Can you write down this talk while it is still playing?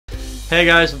Hey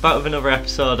guys, we're back with another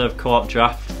episode of Co-op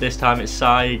Draft. This time it's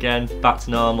Sai again, back to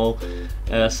normal.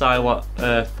 Sai, what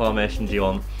formation do you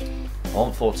want? I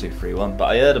want 4-2-3-1, but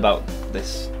I heard about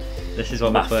this. This is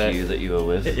what Matthew that you were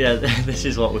with. Yeah, this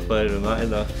is what we played with Matty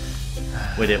though.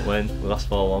 We didn't win, we lost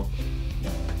 4-1.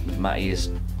 Matty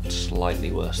is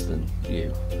slightly worse than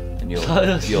you, and you're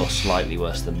slightly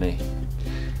worse than me.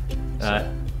 So.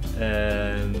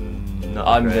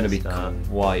 I'm going to be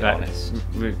quite honest.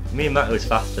 Me and Matty was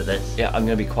faster this. Yeah, I'm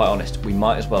going to be quite honest. We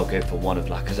might as well go for one of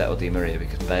Lacazette or Di Maria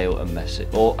because Bale and Messi.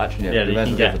 Or actually, no, we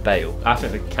can go for Bale. I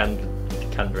think we can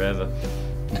Brava.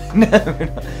 No,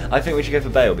 I think we should go for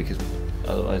Bale because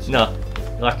otherwise. No,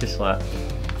 like a slap.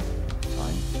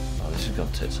 Fine. Oh, this has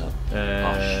gone tits up.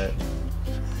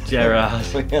 Gerrard.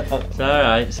 It's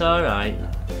alright, it's alright.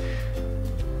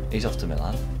 He's off to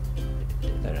Milan,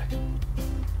 they reckon.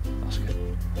 Oscar.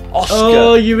 Oscar!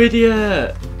 Oh, you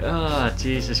idiot! Oh,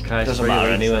 Jesus Christ. Doesn't matter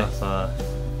anyway. Oh,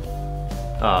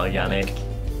 Yannick.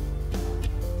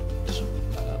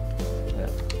 Doesn't matter. Yeah.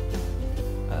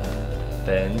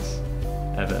 Burns.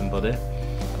 Everton, buddy. I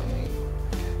mean,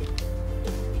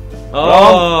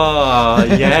 oh,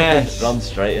 yes! Run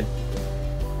straight in.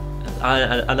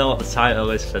 I know what the title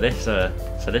is for this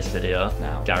video.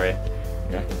 Now. Gary.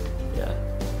 Yeah. Yeah.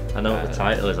 I know what the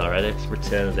title is already. It's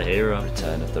Return of the Hero.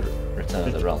 Return of the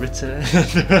Ron. Return.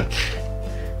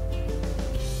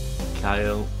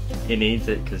 Kyle. He needs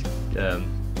it because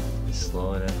he's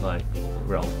slow in it. Like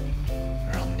Ron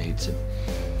needs him.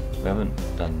 We haven't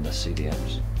done the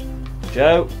CDMs.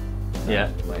 Joe. No, yeah.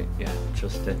 Wait. Yeah.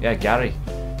 Trust it. Yeah. Gary.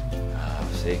 Oh,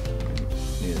 see.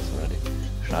 We knew this already.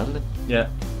 Stradlin. Yeah.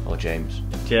 Or James.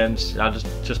 James. I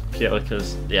just purely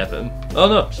because the Everton. Oh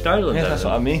no, Stradlin. Yeah, that's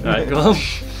what I mean. Right, go on.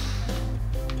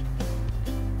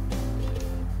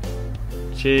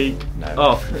 Cheek. No.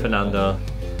 Oh, Fernando.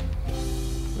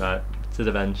 Right, to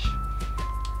the bench.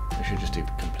 We should just do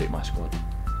complete my squad.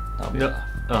 That'll be No. better.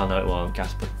 Oh no, it won't.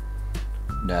 Casper.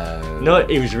 No. No,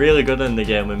 he was really good in the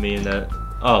game with me and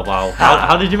oh wow.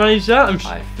 How did you manage that?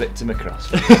 I flipped him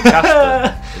across.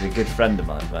 Casper is a good friend of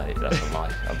mine, mate. That's a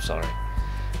lie. I'm sorry.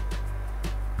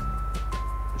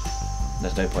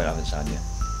 There's no point having Sanya.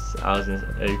 I was gonna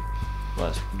say, who? Well,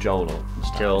 it's Joel or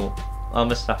Mustafi. Joel. Oh,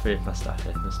 Mustafi.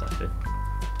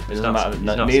 It doesn't matter.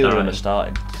 Neither of them are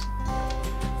starting.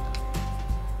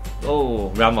 Oh,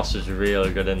 Ramos was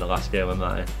really good in the last game with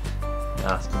Matty. It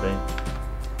has to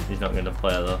be. He's not going to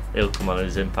play though. He'll come on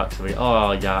his impact. So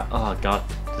oh yeah. Oh god.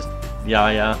 Just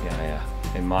yeah.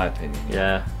 In my opinion.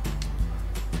 Yeah.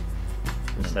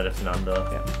 Instead of Fernando.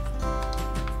 Yeah.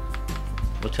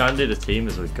 We'll try and do the team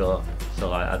as we go. So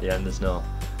like at the end there's no.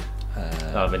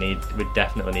 We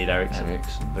definitely need Ericsson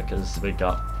because we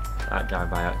got that guy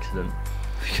by accident.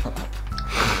 We got that.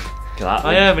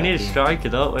 Oh yeah, we need a striker,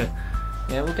 don't we?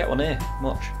 Yeah, we'll get one here.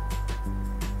 Much.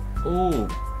 Ooh,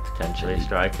 potentially a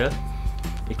striker.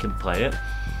 He can play it.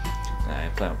 Yeah,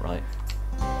 play it right.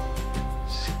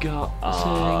 Scott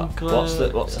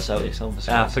Sinclair. What's the Celtic song for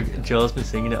Scott? Joe's been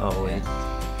singing it all week.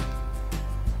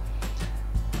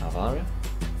 Alvaro?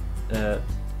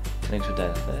 Links with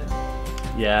Dale there.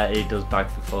 Yeah, he does bag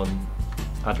for fun.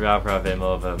 I'd rather have him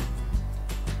over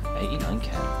 89k.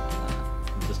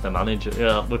 just a manager.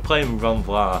 Yeah, we're playing Ron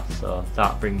Vlaar, so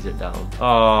that brings it down.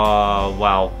 Oh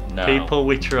wow. No. People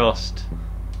we trust.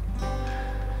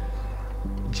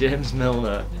 James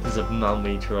Milner is a man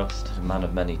we trust. He's a man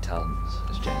of many talents.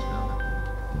 It's James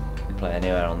Milner. He can play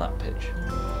anywhere on that pitch.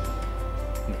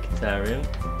 Mkhitaryan.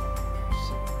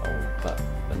 Oh, but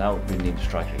now we need a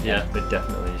striker again. Yeah, we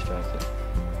definitely need a striker.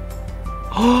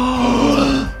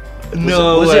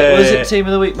 Was it Team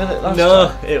of the Week minute last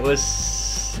time? It was.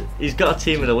 He's got a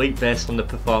Team of the Week based on the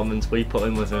performance we put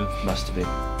in with him. Must have been.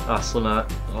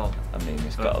 Aslamart. Oh, I mean,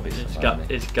 it's got to be. It's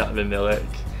got to be MILIK.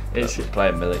 It's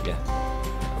playing MILIK, yeah.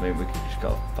 I mean, we just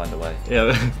got to find a way.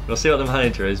 Yeah, we'll see what the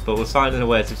manager is, but we're finding a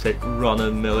way to fit Ron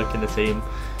and MILIK in the team.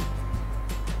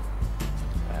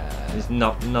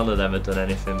 None of them have done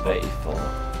anything but 84.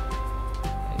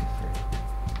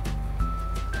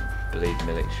 83. Believe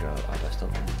MILIK's our best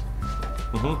option.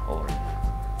 Or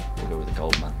we'll go with the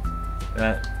gold man.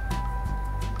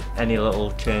 Any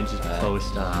little changes before we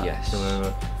start? Yes.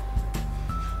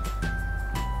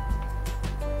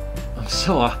 I'm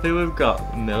so happy we've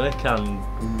got MILIK and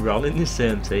Ron in the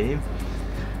same team.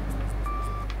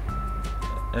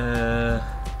 How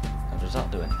does that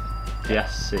do anything?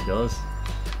 Yes, it does.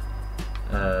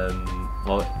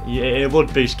 Well, it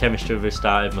would boost chemistry if we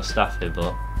started Mustafi,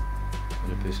 but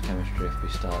would it boost chemistry if we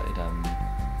started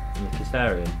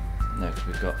Mkhitaryan? No, because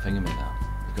we've got Fingerman now.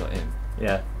 We've got him.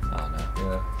 Yeah. Oh no.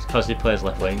 Yeah. It's because he plays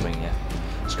left wing. Yeah.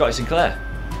 Scotty Sinclair.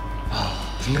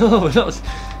 No, we're not.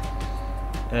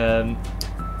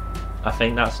 I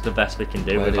think that's the best we can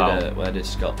do without. Where did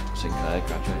Scott Sinclair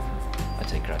graduate from? I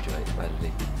take graduate. Where did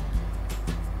he?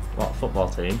 What football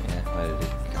team? Yeah, where did he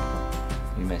come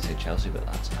from? You may say Chelsea, but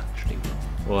that's actually wrong.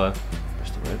 What?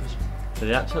 Bristol Rovers. Did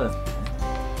he actually?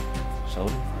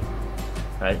 Sold him.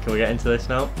 Right, can we get into this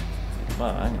now?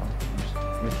 Well, hang on.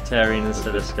 Mkhitaryan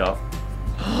instead of Scott.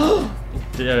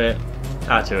 Do it.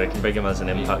 Actually, we can bring him as an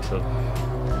impact sub.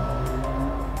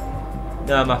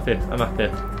 No, I'm happy. I'm happy.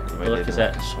 Look at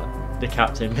it. The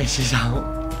captain misses out.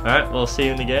 Alright, we'll see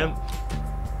you in the game.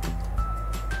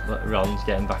 Look, Ron's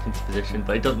getting back into position,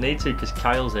 but he doesn't need to because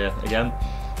Kyle's here again.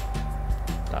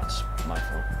 That's my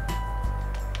fault.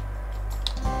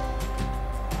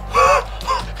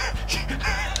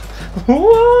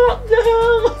 What the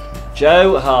hell?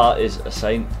 Joe Hart is a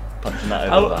saint punching that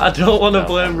over. I don't want to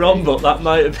blame Ron, but that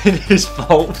might have been his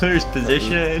fault for his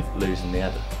positioning. Losing the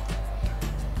header.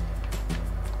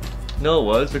 No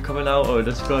words are coming out, or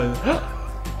just going. Oh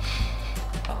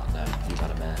no, you've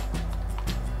had a mare.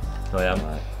 Oh yeah.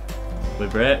 Right. We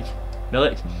break.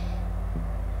 MILIK.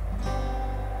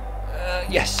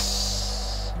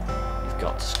 Yes. You've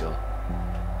got to score.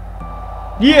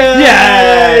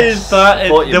 Yes!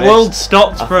 But the world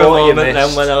stopped for a thought you moment then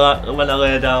missed. when I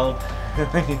lay down.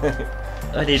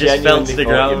 And he just fell to the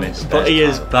ground. But he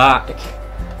is back.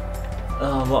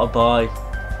 Oh, what a boy.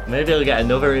 Maybe he'll get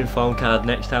another inform card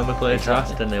next time we play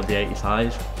Draft and he'll be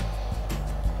 85.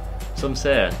 Some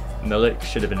say MILIK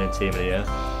should have been in Team of the Year.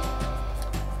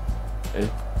 Who?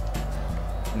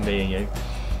 Me and you.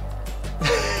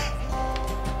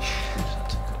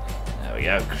 There we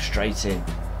go, straight in.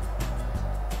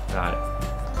 Right.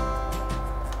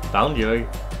 Found you.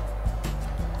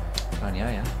 Oh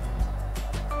yeah.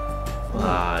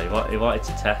 Ah, he wanted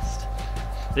to test.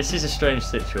 This is a strange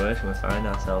situation we find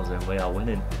ourselves in. We are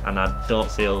winning, and I don't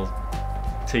feel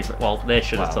too. Well, they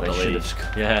should have took the lead.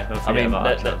 Yeah, I mean,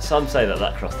 some say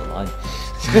that crossed the line.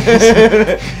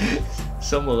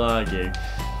 Some will argue.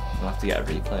 We'll have to get a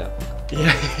replay up.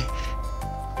 Yeah.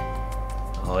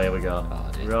 Oh, here we go.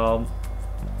 Oh, Ron.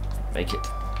 Make it.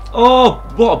 Oh,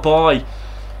 what a boy!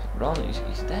 Ron, he's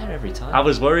there every time. I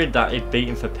was worried that he'd beat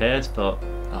him for pace, but.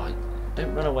 Oh,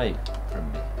 don't run away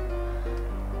from me.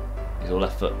 He's all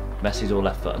left foot. Messi's all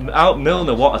left foot. Out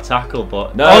Milner, what a tackle,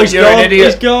 but. No, oh, you're an idiot.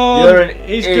 He's gone! You're an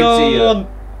He's idiot. gone!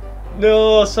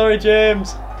 No, sorry,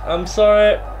 James. I'm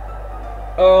sorry.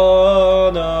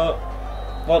 Oh, no.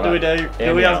 What do we do?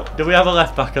 Do we have a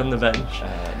left back on the bench?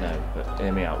 No, but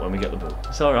hear me out when we get the ball.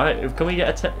 It's alright. Can we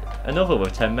get another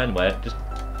with 10 men? Wait, just.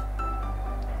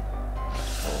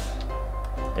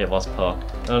 It was poor.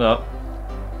 Oh no.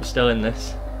 We're still in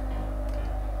this.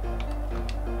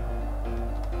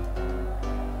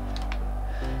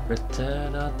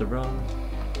 Return of the wrong.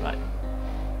 Right.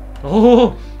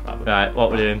 Oh! Right,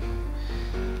 what we're doing?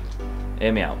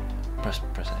 Hear me out. Press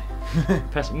A.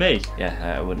 Press me?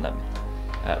 Yeah, it wouldn't let me.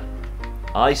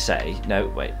 I say, no,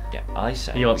 wait, yeah, I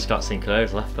say. You want Scott Sinclair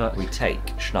as left back? We take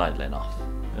Schneidlin off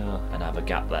Oh. and have a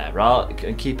gap there,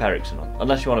 and keep Ericsson on.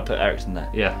 Unless you want to put Ericsson there.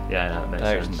 Yeah, that makes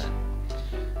Ericsson sense.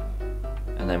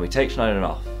 there. And then we take Schneidlin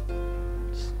off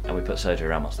and we put Sergio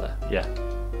Ramos there. Yeah.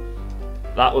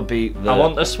 That would be the. I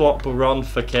want to swap Ron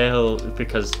for Cahill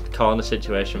because corner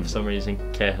situation for some reason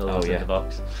Cahill was in the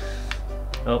box.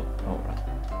 Oh. Oh, right.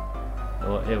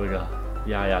 Oh, here we go.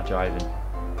 Yeah, driving.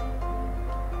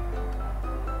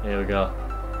 Here we go.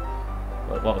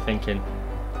 What we're thinking.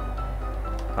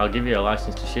 I'll give you a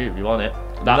license to shoot if you want it.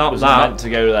 That was meant to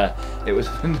go there. It was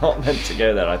not meant to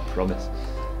go there, I promise.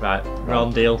 Right,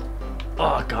 Ron deal.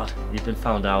 Oh god, you've been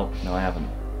found out. No, I haven't.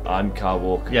 I'm Kyle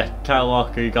Walker. Yeah, Kyle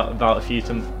Walker, you got about a few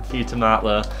to mark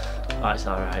there. Oh, it's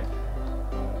alright.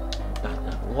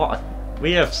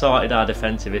 We have sorted our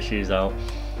defensive issues out,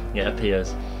 it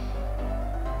appears.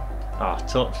 Oh,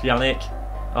 touch, Yannick.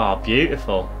 Oh,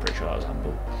 beautiful. Pretty sure that was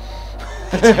handball.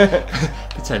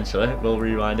 Potentially. We'll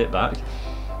rewind it back.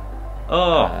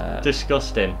 Oh,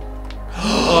 disgusting.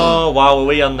 Oh, wow, are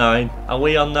we on 9? Are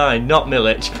we on 9? Not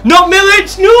MILIK. Not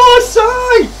MILIK! No,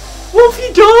 Si! What have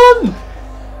you done?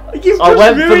 You've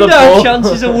just ruined our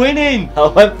chances of winning. I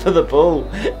went for the ball,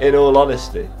 in all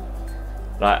honesty.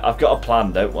 Right, I've got a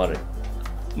plan, don't worry.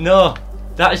 No,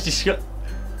 that is disgusting.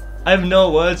 I have no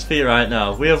words for you right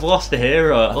now. We have lost a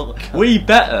hero. We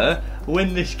better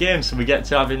win this game so we get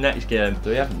to have him next game.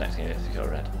 Do we have him next game if he's got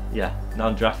red? Yeah,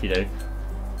 non-draft you do.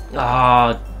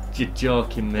 Ah, you're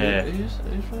joking, mate. Who's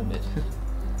right mid?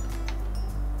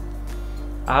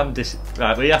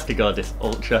 Right, we have to go this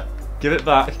ultra. Give it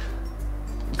back.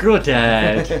 Good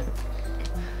head.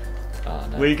 Oh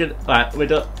no. We don't.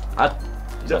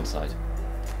 He's onside.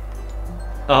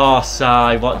 Oh, Si,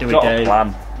 what do we do? Got a plan.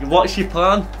 What's your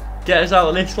plan? Get us out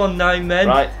of this one, 9 men.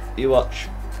 Right, you watch.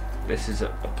 This is a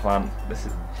plan.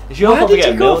 Is your Why did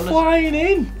you go millioners? flying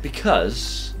in?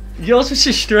 Because yours was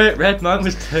a straight red, mine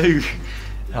was 2.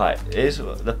 right,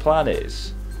 the plan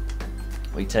is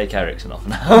we take Ericsson off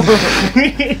now.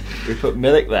 We put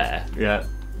MILIK there. Yeah.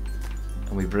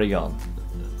 And we bring on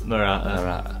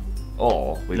Morata.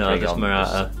 Or we bring on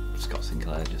Morata. Scott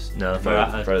Sinclair. Just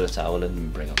Morata. Throw the towel in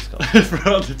and bring on Scott.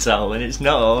 Throw the towel in. It's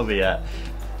not over yet.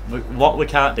 What we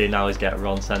can't do now is get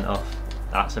Ron sent off.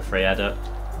 That's a free header.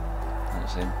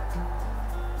 That's him.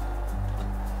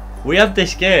 We had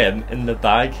this game in the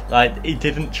bag. Like, he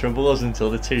didn't trouble us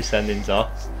until the 2 sendings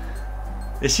off.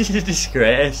 This is a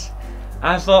disgrace.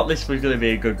 I thought this was going to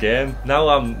be a good game.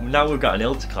 Now we've got an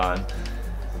hill to climb.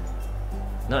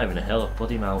 Not even a hill, a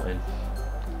bloody mountain.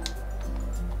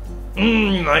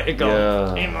 He might have gone.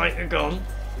 Yeah. He might have gone.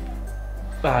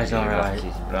 Oh, he's alright.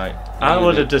 Right. I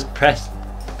would have just pressed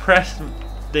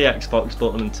the Xbox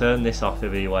button and turned this off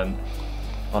if he went.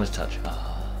 On his touch. Oh.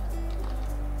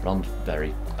 Ron's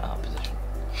very out of position.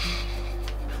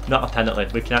 Not a penalty.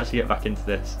 We can actually get back into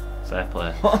this. Fair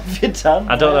play. What have you done?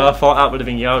 I don't know. I thought that would have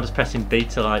been you. I was just pressing B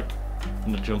to like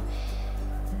nudge him.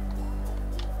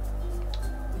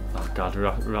 Oh God,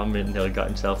 Ron nearly got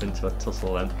himself into a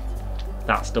tussle then.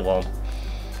 That's the one.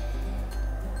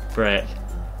 Break.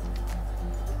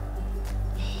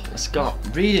 Scott,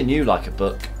 reading you like a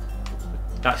book.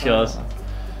 That's yours.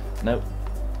 Nope.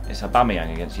 It's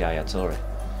Aubameyang against Yaya Toure.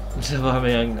 It's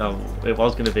Aubameyang. Oh, it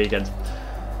was going to be against.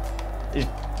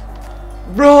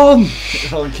 Run!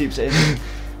 Ron keeps it in.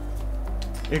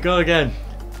 You go again.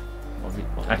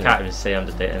 What I can't even see. I'm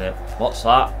just hitting it. What's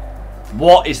that?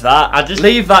 What is that? I just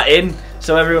leave that in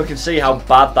so everyone can see how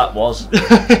bad that was.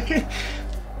 That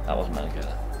wasn't meant to go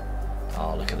there.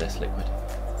 Oh, look at this liquid.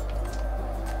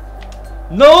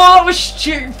 No, that was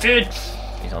stupid.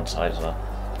 He's onside as well.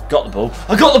 Got the ball.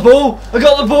 I got the ball. I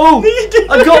got the ball. You did.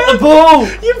 I got the ball.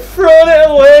 You've thrown it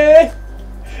away,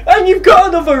 and you've got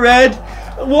another red.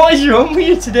 What is wrong with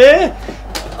you today?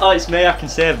 Oh, it's me. I can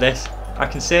save this. I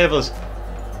can save us.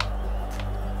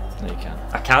 No, you can't.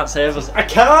 I can't save us. I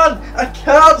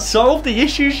can't solve the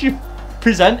issues you're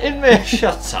presenting me.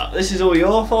 Shut up. This is all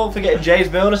your fault for getting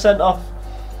James Milner sent off.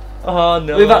 Oh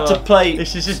no. We've had to play.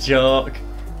 This is a joke.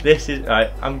 This is right.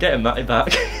 I'm getting Matty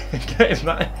back. Getting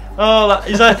Matty. Oh,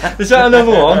 is that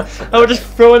another one? I was just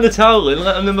throwing the towel in,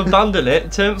 letting them abandon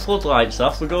it, turn floodlights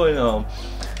off. We're going home.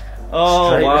 Oh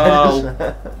Straight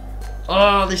wow.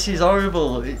 Oh, this is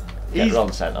horrible. Get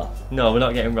Ron sent off. No, we're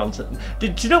not getting Ron sent.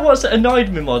 Do you know what's annoyed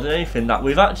me more than anything? That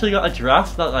we've actually got a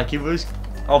draft that like it was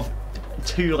of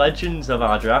 2 legends of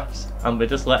our drafts, and we're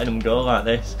just letting them go like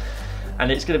this, and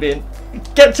it's going to be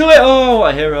get to it. Oh,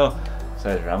 what a hero! So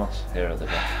is Ramos, hero of the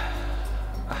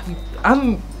draft.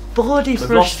 I'm bloody frustrated.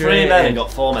 We've lost 3 men and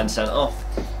got 4 men sent off.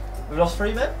 We've lost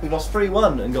 3 men. We've lost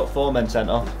 3-1 and got 4 men sent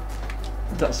off.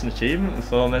 That's an achievement with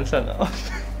 4 men sent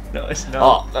off. No, it's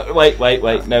not. Oh, wait.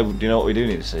 No, do you know what we do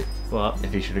need to see? What?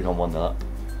 If he should have gone 1-0 up.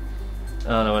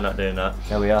 Oh no, we're not doing that.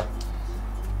 There we are.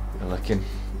 We're looking.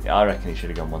 Yeah, I reckon he should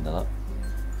have gone 1-0 up.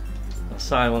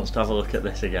 Si wants to have a look at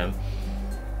this again.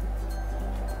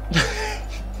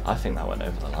 I think that went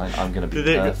over the line. I'm going to be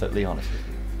perfectly honest with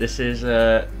you. This is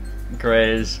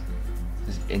Gray's.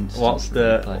 What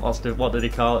did he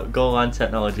call it? Goal line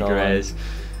technology, Gray's.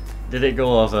 Did it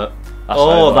go over?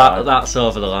 That's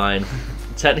over the line.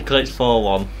 Technically, it's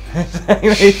 4-1.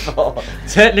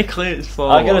 Technically, it's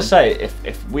 4-1. I'm gonna say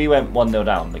if we went 1-0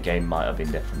 down, the game might have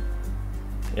been different.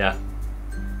 Yeah,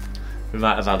 we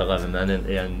might have had 11 men in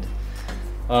the end.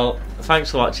 Well,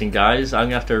 thanks for watching, guys. I'm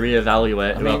gonna have to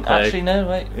reevaluate. I mean, actually, no,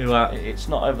 wait. It's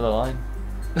not over the line.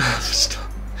 It's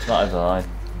not over the line.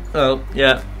 Well,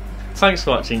 yeah. Thanks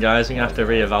for watching, guys. I'm gonna have to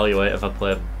reevaluate if I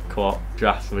play co-op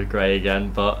draft with Gray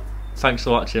again. But thanks for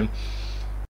watching.